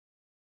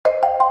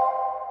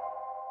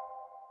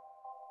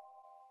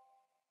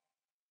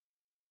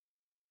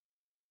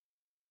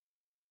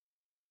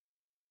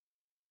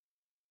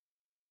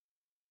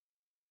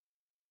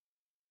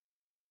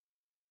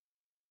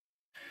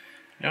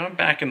Now I'm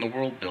back in the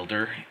world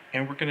builder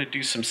and we're going to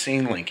do some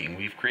scene linking.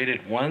 We've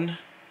created one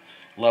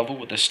level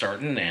with a start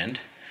and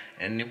end,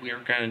 and we are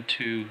going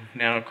to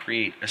now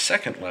create a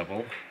second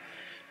level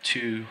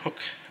to hook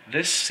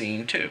this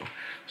scene to.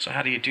 So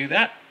how do you do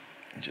that?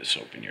 Just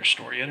open your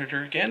story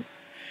editor again,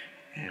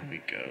 and we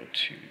go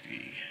to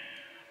the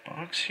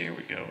box here.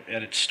 We go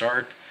edit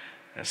start.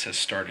 That says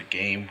start a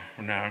game.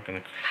 We're now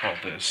going to call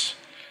this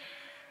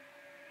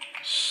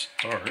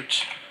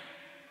start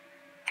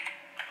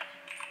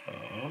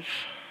of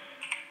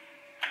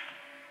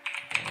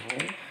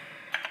level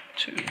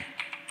 2.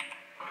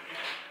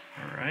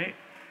 Alright.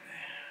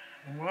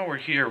 While we're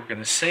here, we're going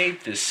to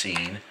save this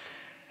scene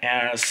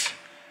as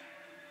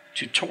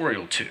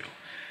tutorial 2,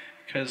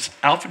 because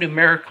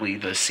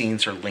alphanumerically the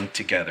scenes are linked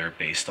together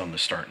based on the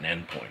start and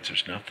end points.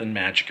 There's nothing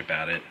magic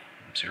about it.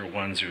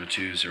 01,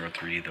 02,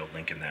 03, they'll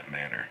link in that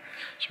manner.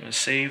 So I'm going to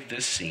save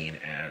this scene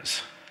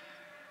as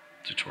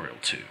tutorial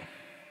 2.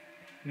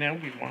 Now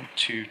we want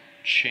to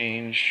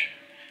change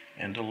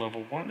end of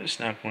level 1 is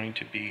now going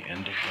to be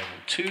end of level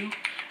 2.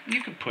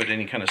 You can put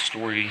any kind of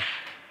story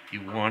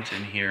you want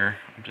in here.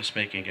 I'm just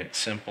making it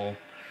simple.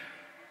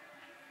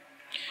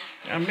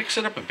 Now mix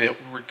it up a bit.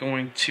 We're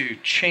going to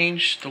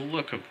change the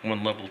look of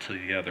one level to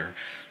the other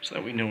so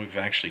that we know we've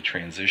actually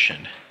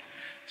transitioned.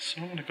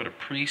 So I'm going to go to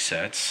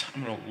presets.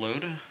 I'm going to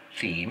load a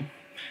theme.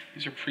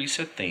 These are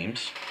preset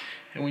themes.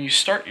 And when you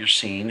start your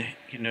scene,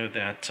 you know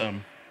that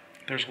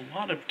there's a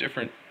lot of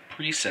different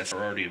presets that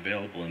are already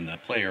available in the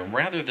player.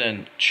 Rather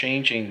than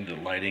changing the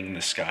lighting,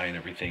 the sky, and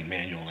everything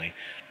manually,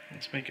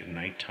 let's make a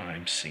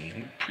nighttime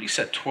scene.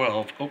 Preset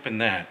 12, open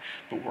that,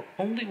 but we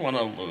only want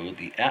to load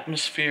the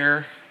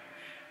atmosphere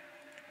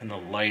and the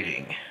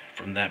lighting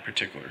from that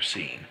particular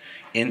scene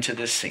into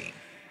this scene.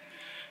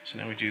 So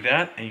now we do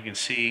that, and you can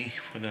see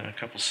within a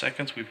couple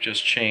seconds we've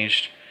just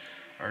changed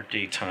our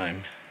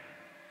daytime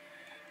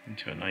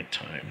into a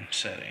nighttime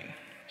setting.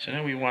 So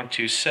now we want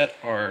to set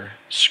our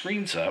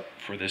screens up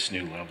for this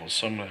new level.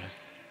 So I'm going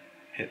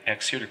to hit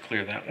X here to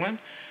clear that one.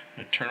 I'm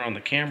going to turn on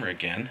the camera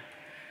again.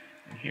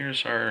 And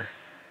here's our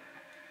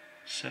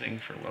setting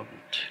for level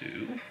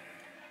 2.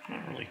 I'm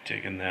not really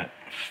digging that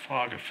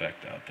fog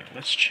effect out there.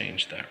 Let's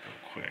change that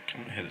real quick. I'm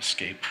going to hit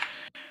escape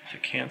to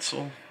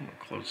cancel. I'm going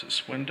to close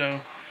this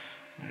window.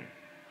 I'm going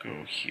to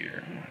go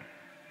here. I'm going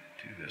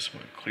to do this. I'm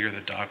going to clear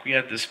the dock. We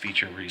had this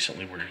feature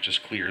recently where it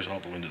just clears all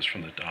the windows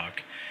from the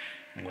dock.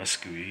 And less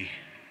GUI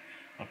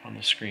up on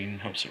the screen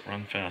helps it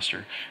run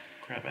faster.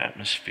 Grab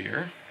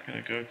atmosphere. I'm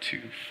going to go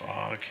to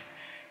fog,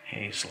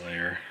 haze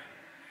layer.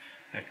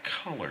 That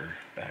color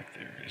back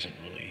there isn't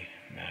really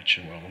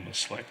matching well. I'm going to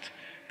select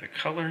the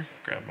color,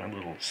 grab my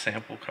little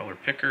sample color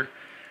picker.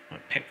 I'm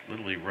going to pick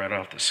literally right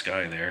off the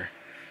sky there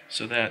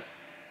so that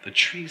the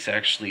trees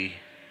actually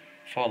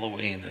fall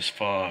away in this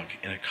fog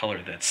in a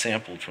color that's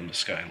sampled from the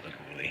sky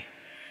literally.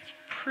 It's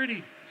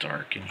pretty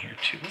dark in here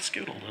too. Let's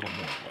give it a little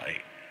more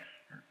light.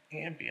 Our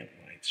ambient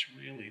light's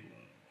really low.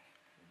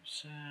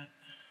 Close that.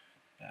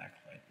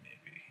 Backlight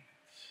maybe.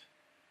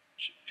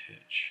 Should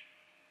pitch.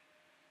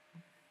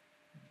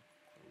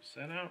 Close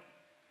that out.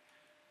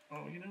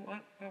 Oh, you know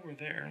what? While we're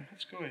there,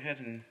 let's go ahead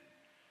and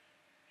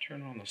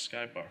turn on the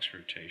skybox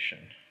rotation.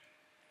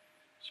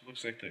 So it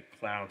looks like the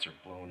clouds are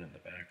blown in the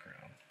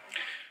background.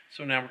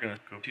 So now we're going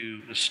to go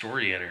to the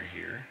story editor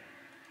here.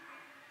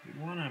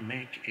 We want to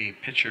make a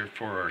picture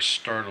for our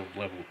start of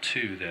level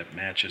 2 that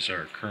matches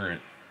our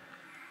current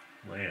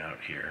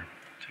layout here.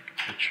 Take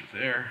a picture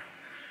there.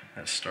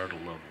 That's start of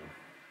level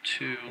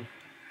 2.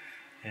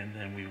 And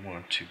then we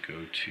want to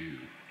go to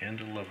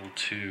end of level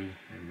 2,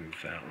 remove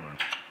that one.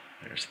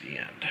 There's the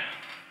end.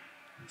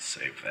 Let's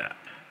save that.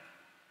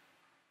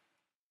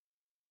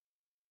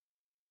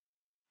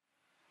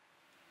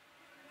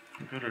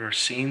 We'll go to our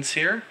scenes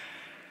here,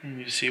 and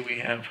you see we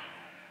have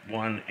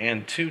 1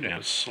 and 2 now.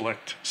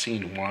 Select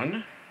scene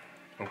 1,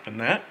 open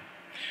that,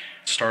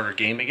 start our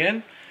game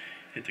again,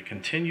 hit the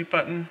continue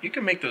button. You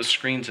can make those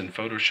screens in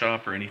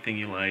Photoshop or anything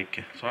you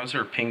like. As long as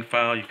they're a ping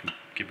file, you can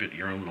give it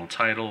your own little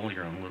title,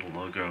 your own little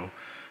logo,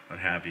 what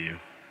have you.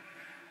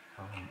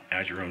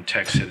 Add your own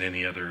text in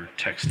any other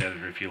text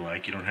editor if you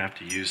like. You don't have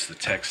to use the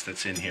text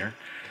that's in here.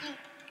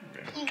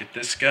 We're going to get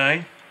this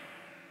guy.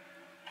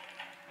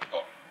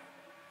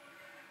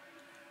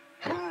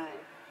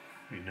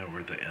 We know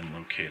where the end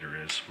locator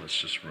is. Let's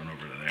just run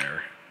over to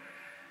there.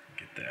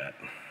 Get that.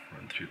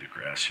 Run through the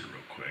grass here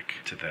real quick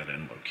to that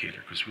end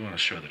locator because we want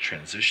to show the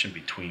transition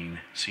between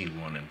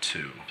scene 1 and 2.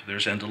 So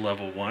there's end of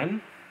level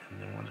 1.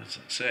 And then what does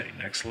it say?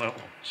 Next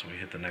level. So we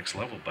hit the next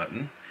level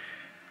button.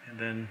 And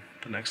then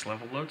the next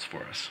level loads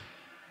for us.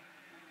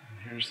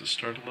 And here's the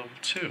start of level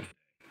 2.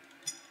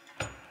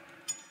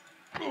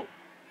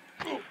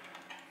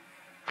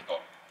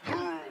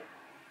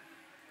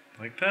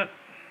 Like that.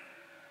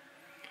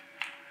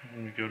 And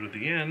when we go to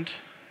the end,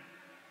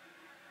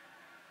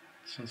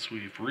 since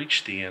we've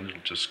reached the end,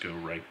 it'll just go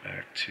right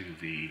back to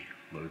the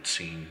load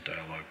scene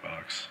dialog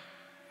box.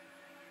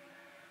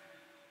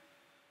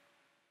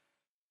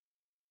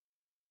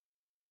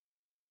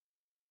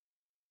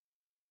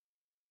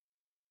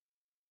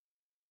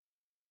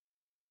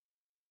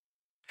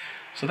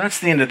 So that's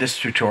the end of this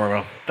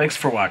tutorial. Thanks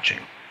for watching.